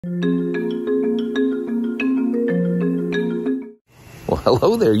Well,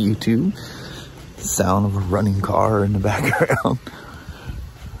 hello there, YouTube. Sound of a running car in the background.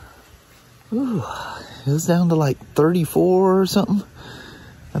 Ooh, it was down to like 34 or something.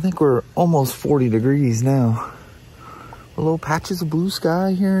 I think we're almost 40 degrees now. Little patches of blue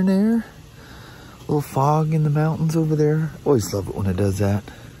sky here and there. Little fog in the mountains over there. Always love it when it does that.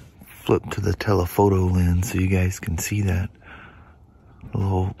 Flip to the telephoto lens so you guys can see that.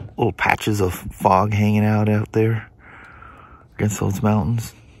 Little patches of fog hanging out there against those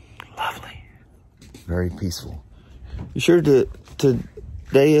mountains. Lovely. Very peaceful. You sure that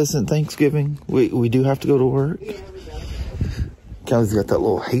today isn't Thanksgiving? We do have to go to work. Yeah, we do. Kelly's got that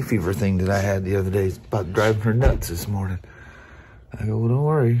little hay fever thing that I had the other day. It's about driving her nuts this morning. I go, well, don't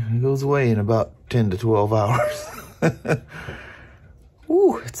worry. It goes away in about 10 to 12 hours.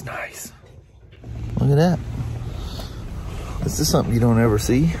 Ooh, it's nice. Look at that. This is something you don't ever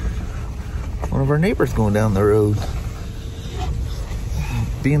see. One of our neighbors going down the road.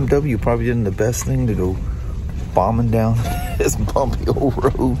 BMW probably did the best thing to go bombing down this bumpy old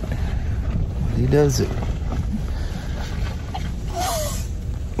road. He does it.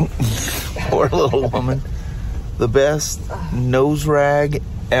 Poor little woman. The best nose rag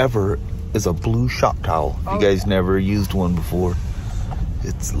ever is a blue shop towel. You guys never used one before.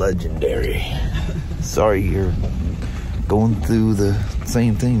 It's legendary. Sorry you're going through the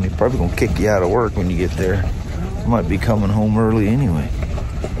same thing. They're probably gonna kick you out of work when you get there. You might be coming home early anyway.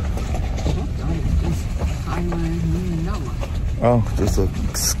 Oh, just a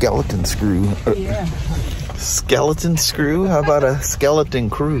skeleton screw. Yeah. Skeleton screw? How about a skeleton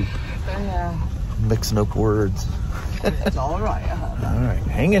crew? Yeah. Mixing up words. It's all right. All right,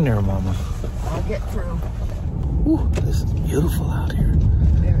 hang in there, Mama. I'll get through. Ooh, this is beautiful out here.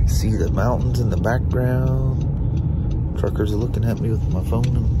 See the mountains in the background. Truckers are looking at me with my phone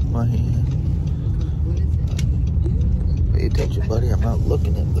in my hand. Pay attention, buddy. I'm not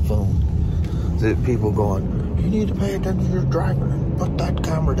looking at the phone. People going, you need to pay attention to your driver and put that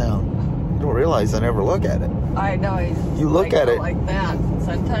camera down. You don't realize I never look at it. I know. You look at it like that.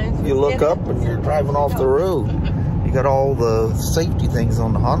 Sometimes you look up and you're driving off the road. You got all the safety things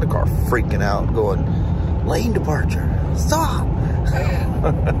on the Honda car freaking out, going, lane departure, stop.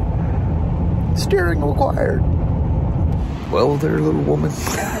 Steering required. Well, there, little woman.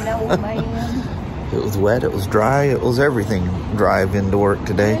 Hello, man. It was wet, it was dry, it was everything. Drive into work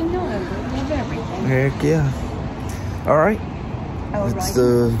today. I know, I love everything. Heck yeah. All right. It's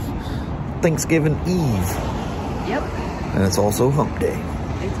Thanksgiving Eve. Yep. And it's also hump day.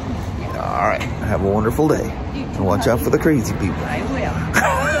 Yep. All right. Have a wonderful day. And watch out for the crazy people. I will.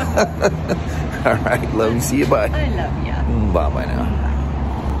 All right. Love you. See you. Bye. I love you. Bye-bye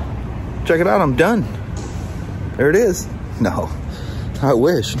now. Check it out. I'm done. There it is. No. I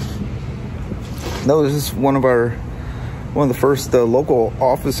wish. No, this is one of the first local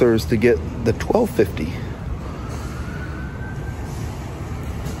officers to get the 1250.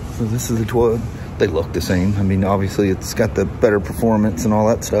 So this is the 12. They look the same. I mean, obviously it's got the better performance and all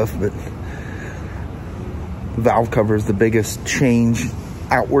that stuff, but the valve cover is the biggest change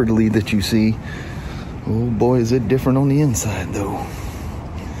outwardly that you see. Oh boy, is it different on the inside though.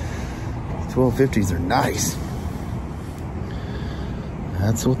 1250s are nice.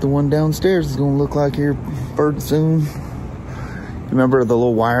 That's what the one downstairs is going to look like here pretty soon. Remember the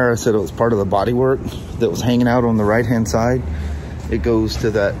little wire I said it was part of the bodywork that was hanging out on the right hand side? It goes to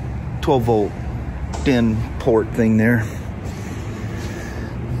that 12 volt DIN port thing there.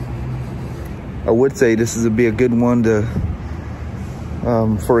 I would say this would be a good one to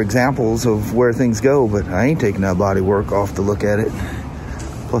for examples of where things go, but I ain't taking that bodywork off to look at it.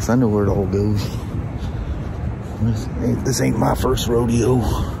 Plus I know where it all goes. This ain't my first rodeo.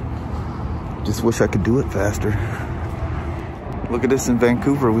 Just wish I could do it faster. Look at this in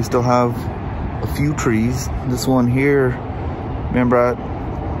Vancouver. We still have a few trees. This one here, remember I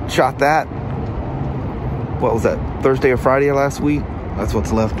shot that? What was that, Thursday or Friday of last week? That's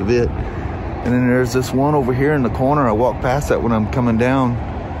what's left of it. And then there's this one over here in the corner. I walked past that when I'm coming down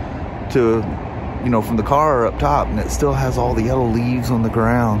to, from the car up top, and it still has all the yellow leaves on the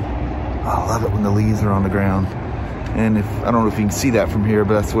ground. I love it when the leaves are on the ground. And I don't know if you can see that from here,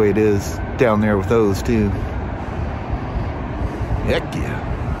 but that's the way it is down there with those too. Heck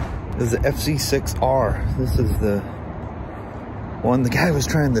yeah. This is the FC6R. This is the one the guy was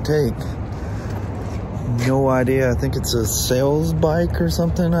trying to take. No idea. I think it's a sales bike or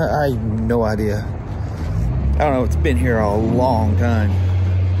something. I have no idea. I don't know. It's been here a long time.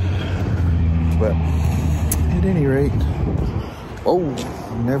 But at any rate, oh,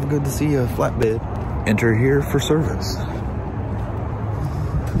 never good to see a flatbed. Enter here for service.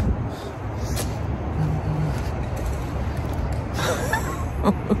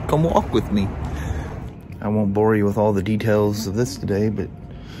 come walk with me. I won't bore you with all the details of this today, but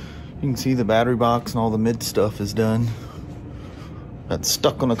you can see the battery box and all the mid stuff is done. Got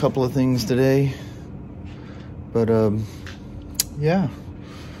stuck on a couple of things today, but yeah,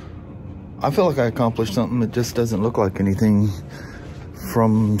 I feel like I accomplished something. It just doesn't look like anything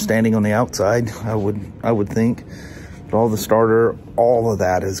from standing on the outside, I would think. But all the starter, all of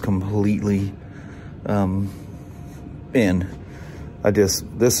that is completely in.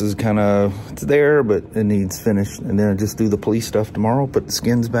 This is kind of, it's there, but it needs finished. And then I just do the police stuff tomorrow, put the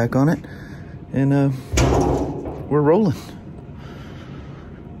skins back on it, and we're rolling.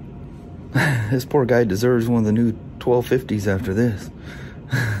 This poor guy deserves one of the new 1250's after this.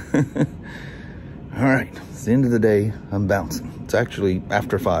 All right, it's the end of the day. I'm bouncing. It's actually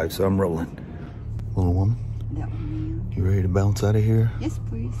after 5, so I'm rolling. Little woman, you ready to bounce out of here? Yes,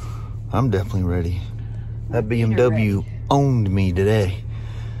 please. I'm definitely ready. That BMW owned me today.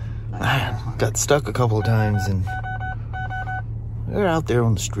 I got stuck a couple of times, and they're out there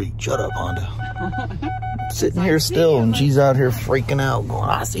on the street. Shut up, Honda. Sitting here still, and she's out here freaking out, going,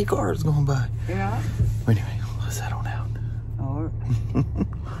 I see cars going by. Yeah. Anyway, let's head on out. Or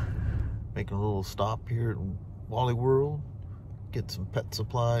Making a little stop here at Wally World. Get some pet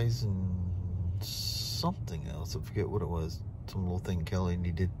supplies and something else. I forget what it was. Some little thing Kelly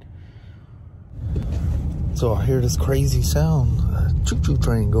needed. So I hear this crazy sound. A choo-choo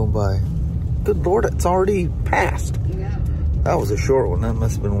train going by. Good Lord, it's already passed. yeah. That was a short one. That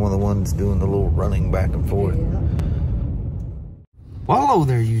must have been one of the ones doing the little running back and forth. Yeah. Well, hello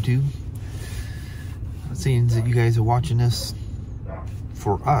there, YouTube. It seems that you guys are watching this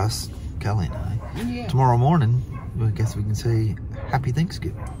for us, Kelly and I. Yeah. Tomorrow morning, I guess we can say Happy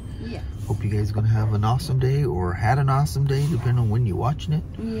Thanksgiving. Yeah. Hope you guys are going to have an awesome day, or had an awesome day, depending on when you're watching it.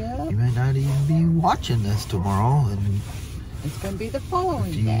 Yeah. You might not even be watching this tomorrow, and It's going to be the following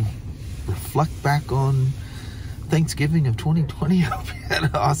if you day. reflect back on Thanksgiving of 2020, I hope you had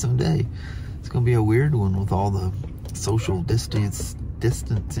an awesome day. It's going to be a weird one with all the social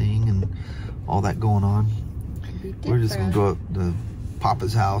distancing and all that going on. We're just going to go up to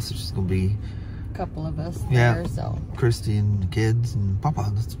Papa's house. It's just going to be A couple of us Yeah. there, so. Christy and the kids and Papa.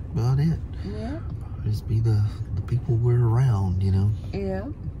 That's about it. Yeah. Just be the people we're around, you know. Yeah.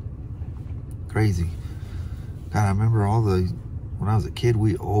 Crazy. God, I remember when I was a kid,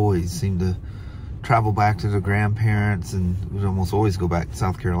 we always seemed to travel back to the grandparents, and we'd almost always go back to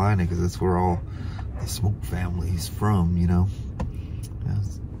South Carolina because that's where all the Smoak family's from, you know. Yeah, it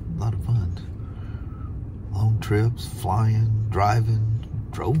was a lot of fun. Long trips, flying, driving,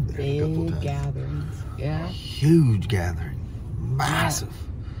 drove there a couple Big times. gatherings. Yeah. Huge gathering, massive.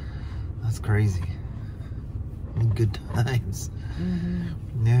 That's crazy. Good times.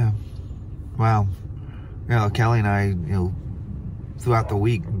 Mm-hmm. Yeah. Wow. You know, Kelly and I, you know, throughout the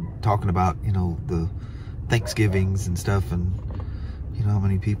week talking about, you know, the Thanksgivings and stuff, and you know how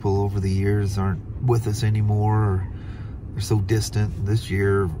many people over the years aren't with us anymore, or they're so distant. This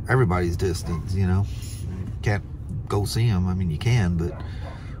year, everybody's distant, you know. Can't go see them. I mean, you can, but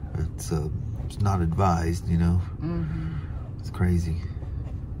it's not advised, you know. Mm-hmm. It's crazy.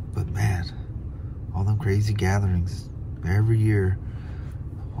 But man, all them crazy gatherings every year,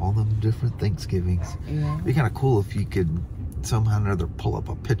 all them different Thanksgivings. Yeah. It'd be kind of cool if you could somehow or another pull up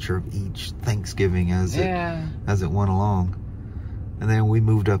a picture of each Thanksgiving as it went along. And then we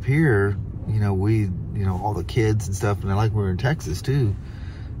moved up here, you know, all the kids and stuff, and like we were in Texas too,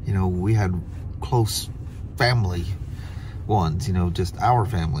 you know, we had close family ones, you know, just our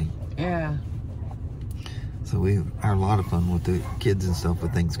family. Yeah. So we had a lot of fun with the kids and stuff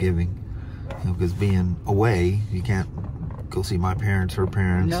with Thanksgiving, you know, because being away, you can't go see my parents, her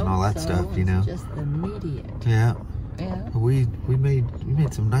parents, and all that stuff, you know. Just immediate. Yeah. Yeah. But we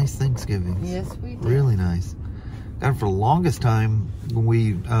made some nice Thanksgivings. Yes, we did. Really nice. And for the longest time, when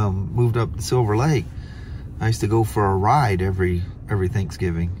we moved up to Silver Lake, I used to go for a ride every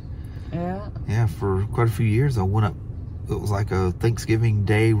Thanksgiving. Yeah. Yeah, for quite a few years, I went up. It was like a Thanksgiving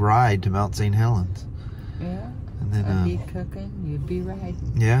Day ride to Mount St. Helens. Yeah. And then I'd be cooking, you'd be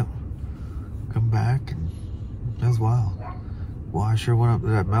riding. yeah, come back, and that was wild. Well, I sure went up to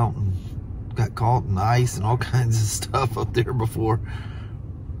that mountain, got caught in ice and all kinds of stuff up there before.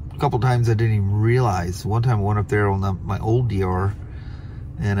 A couple times I didn't even realize. One time I went up there on my old DR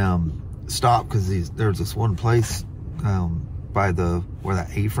and stopped because there's this one place by where that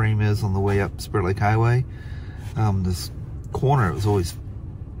A-frame is on the way up Spirit Lake Highway. This corner, it was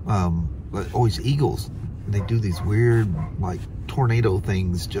always eagles. And they do these weird like tornado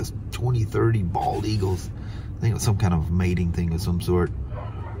things, just 20, 30 bald eagles. I think it was some kind of mating thing of some sort.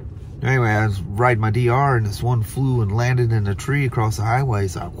 Anyway, I was riding my DR and this one flew and landed in a tree across the highway.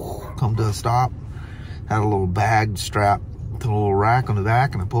 So I come to a stop, had a little bag strapped to a little rack on the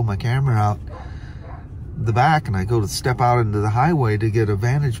back, and I pulled my camera out the back and I go to step out into the highway to get a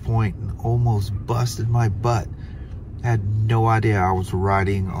vantage point and almost busted my butt. I had no idea I was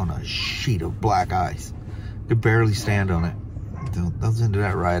riding on a sheet of black ice. Could barely stand on it. So I was into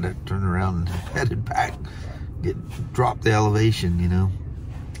that ride. I turned around and headed back, dropped the elevation, you know.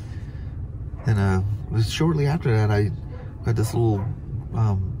 And it was shortly after that I got this little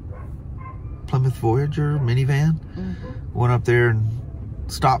Plymouth Voyager minivan. Went up there and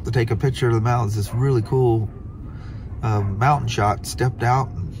stopped to take a picture of the mountains. This really cool mountain shot. Stepped out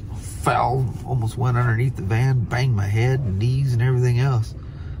and fell, almost went underneath the van, banged my head and knees and everything else.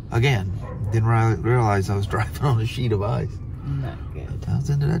 Again, didn't realize I was driving on a sheet of ice. Not good. I was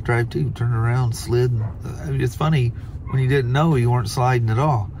into that drive too. Turned around, slid. I mean, it's funny, when you didn't know, you weren't sliding at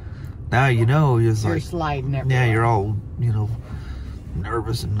all. Now you know, you're like sliding everywhere. Yeah, you're all, you know,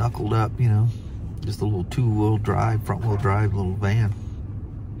 nervous and knuckled up, you know. Just a little two-wheel drive, front-wheel drive little van.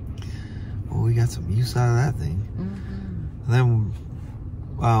 Well, we got some use out of that thing. And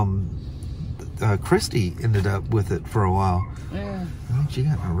then Christy ended up with it for a while. Yeah. I think she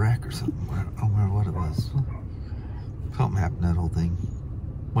got in a wreck or something. I don't remember what it was. Something happened to that whole thing.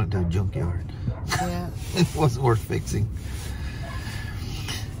 Went to a junkyard. Yeah. It wasn't worth fixing.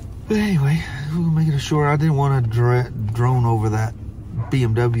 But anyway, we'll make it a short. I didn't want to drone over that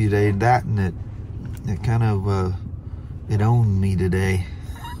BMW day. That and it kind of it owned me today.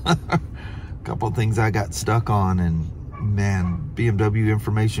 A couple of things I got stuck on, and man, BMW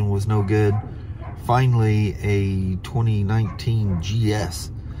information was no good. Finally, a 2019 GS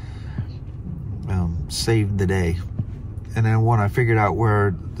saved the day. And then when I figured out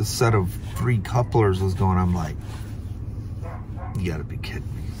where the set of 3 couplers was going, I'm like, you gotta be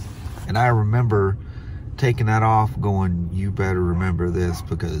kidding me. And I remember taking that off going, you better remember this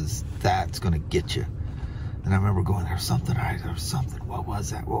because that's gonna get you. And I remember going, there's something right, there's something. What was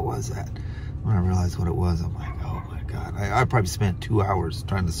that? What was that? When I realized what it was, I'm like, oh my God. I probably spent 2 hours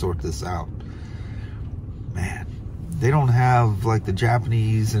trying to sort this out. Man, they don't have like the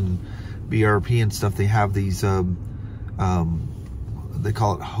Japanese and BRP and stuff. They have these, they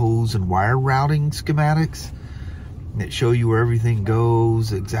call it hose and wire routing schematics that show you where everything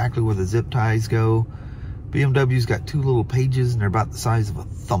goes, exactly where the zip ties go. BMW's got 2 little pages and they're about the size of a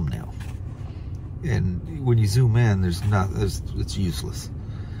thumbnail. And when you zoom in, it's useless.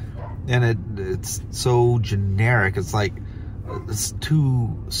 And it's so generic. It's like it's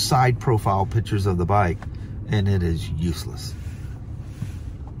 2 side profile pictures of the bike, and it is useless.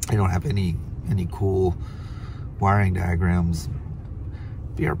 They don't have any cool wiring diagrams.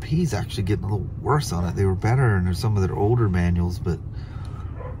 BRP's actually getting a little worse on it. They were better in some of their older manuals, but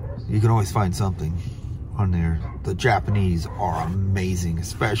you can always find something on there. The Japanese are amazing,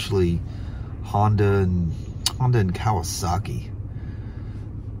 especially Honda and Kawasaki.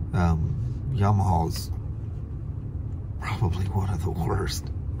 Yamaha's probably one of the worst.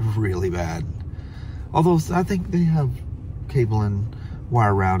 Really bad. Although I think they have cable and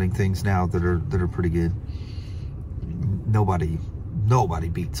wire routing things now that are pretty good. Nobody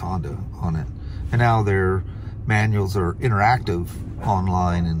beats Honda on it. And now their manuals are interactive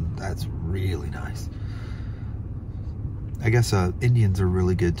online, and that's really nice. I guess Indians are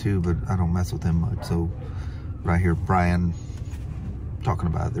really good too, but I don't mess with them much. So right here, Brian talking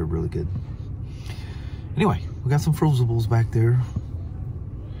about it, they're really good. Anyway, we got some Frozables back there.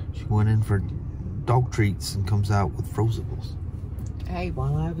 She went in for dog treats and comes out with Frozables. Hey,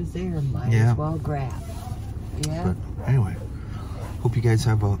 while I was there, might as well grab. Yeah. But anyway, hope you guys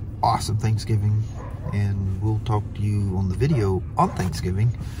have an awesome Thanksgiving, and we'll talk to you on the video on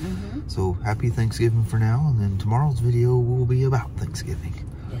Thanksgiving. So happy Thanksgiving for now, and then tomorrow's video will be about Thanksgiving.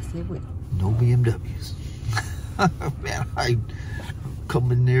 Yes, it will. No BMWs. Man, I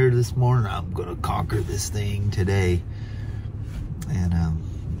come in there this morning, I'm gonna conquer this thing today. And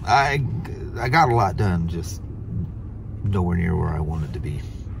I got a lot done, just nowhere near where I wanted to be.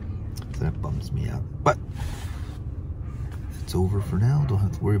 So that bums me out. But it's over for now. Don't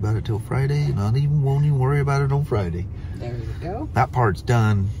have to worry about it till Friday. Won't even worry about it on Friday. There you go. That part's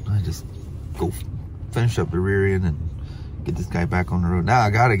done. I just go finish up the rear end and get this guy back on the road. Now I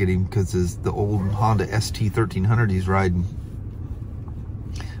gotta get him because the old Honda ST1300 he's riding.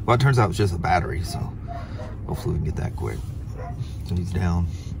 Well, it turns out it's just a battery, so hopefully we can get that quick. So he's down.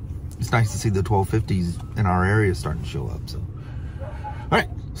 It's nice to see the 1250's in our area starting to show up. So, all right,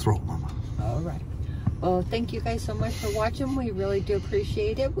 let's roll, Mama. All right. Well, thank you guys so much for watching. We really do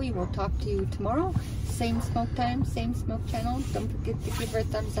appreciate it. We will talk to you tomorrow, Same smoke time, same smoke channel. Don't forget to give her a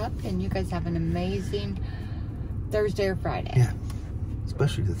thumbs up, and you guys have an amazing Thursday or Friday. Yeah,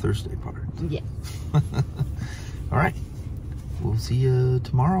 especially the Thursday part. Yeah. All right. We'll see you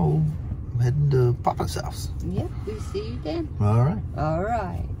tomorrow. I'm heading to Papa's house. Yep, we'll see you then. All right. All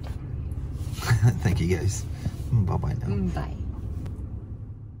right. Thank you guys. Bye-bye now. Bye.